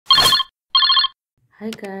Hi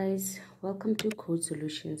guys, welcome to Code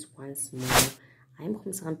Solutions once more. I'm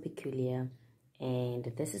Khumsam Peculiar,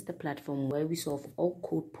 and this is the platform where we solve all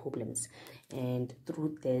code problems. And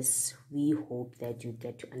through this, we hope that you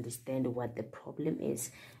get to understand what the problem is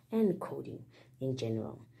and coding in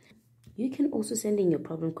general. You can also send in your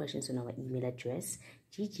problem questions on our email address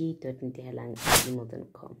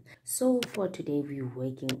gg.ntehalang@gmail.com. So for today, we're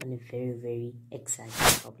working on a very exciting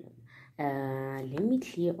problem. Let me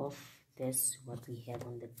clear off this what we have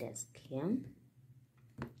on the desk here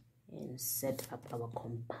and set up our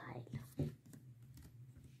compiler.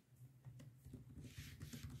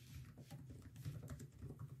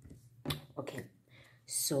 Okay,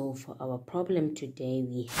 so for our problem today,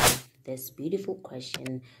 we have this beautiful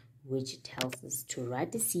question which tells us to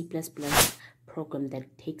write a C++ program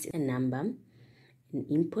that takes a number, an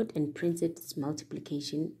input, and prints its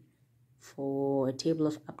multiplication for a table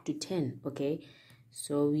of up to 10. Okay,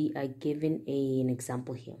 so we are given an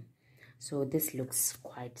example here. So this looks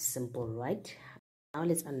quite simple, right? Now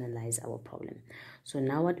let's analyze our problem. So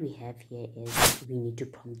now what we have here is we need to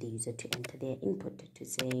prompt the user to enter their input, to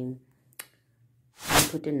say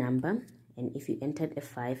input a number, and if you entered a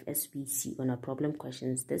 5, as we see on our problem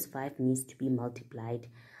questions, this 5 needs to be multiplied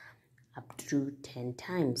up to 10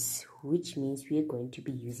 times, which means we are going to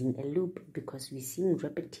be using a loop because we're seeing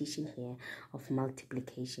repetition here of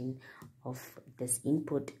multiplication of this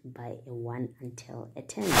input by a 1 until a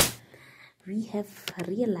 10. We have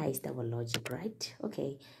realized our logic, right?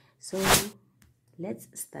 Okay, so let's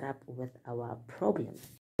start up with our problem.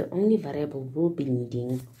 The only variable we'll be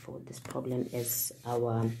needing for this problem is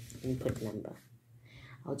our input number.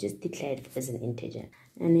 I'll just declare it as an integer,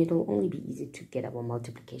 and it'll only be easy to get our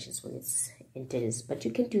multiplications when it's integers, but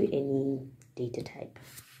you can do any data type.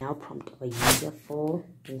 Now prompt our user for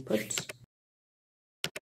input.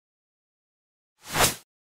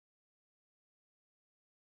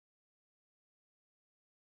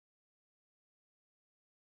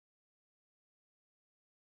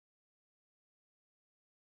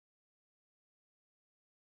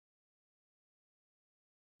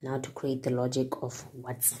 Now to create the logic of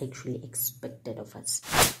what's actually expected of us.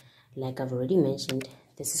 Like I've already mentioned,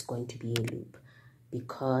 this is going to be a loop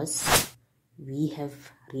because we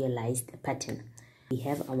have realized a pattern. We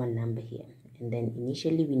have our number here, and then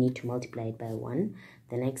initially we need to multiply it by 1.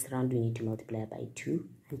 The next round we need to multiply it by 2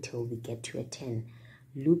 until we get to a 10.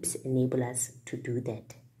 Loops enable us to do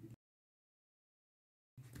that.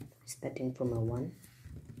 Starting from a 1.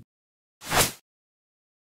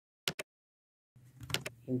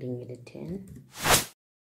 Ending at a 10.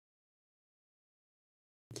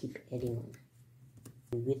 Keep adding on.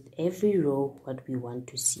 With every row, what we want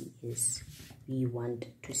to see is we want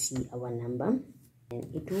to see our number,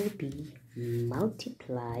 and it will be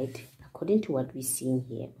multiplied according to what we're seeing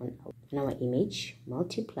here on our image,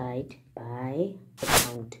 multiplied by the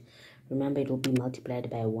count. Remember, it will be multiplied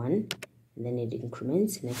by 1, and then it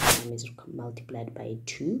increments. Next time is multiplied by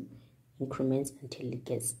 2, increments until it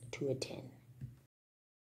gets to a 10.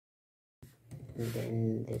 And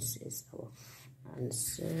then this is our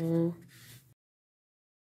answer.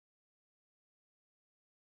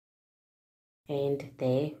 And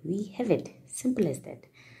there we have it. Simple as that.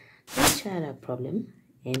 Let's try our problem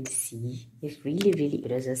and see if really it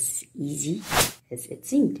was as easy as it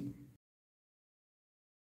seemed.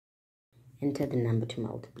 Enter the number to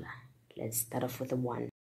multiply. Let's start off with a 1.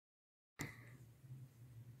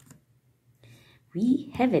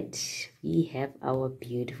 We have it. We have our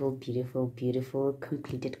beautiful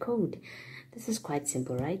completed code. This is quite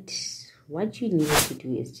simple, right? What you need to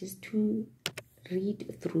do is just to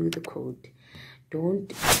read through the code.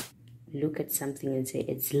 Don't look at something and say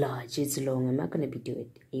it's large, it's long. I'm not going to be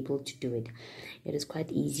able to do it. It is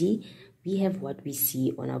quite easy. We have what we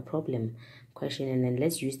see on our problem question, and then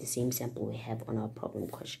let's use the same sample we have on our problem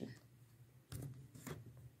question.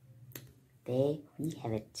 There we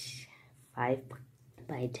have it. 5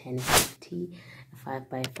 by 10, 50. 5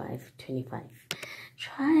 by 5, 25.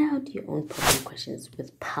 Try out your own problem questions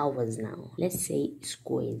with powers now. Let's say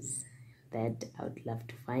squares. That I would love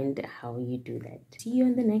to find how you do that. See you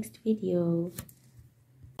in the next video.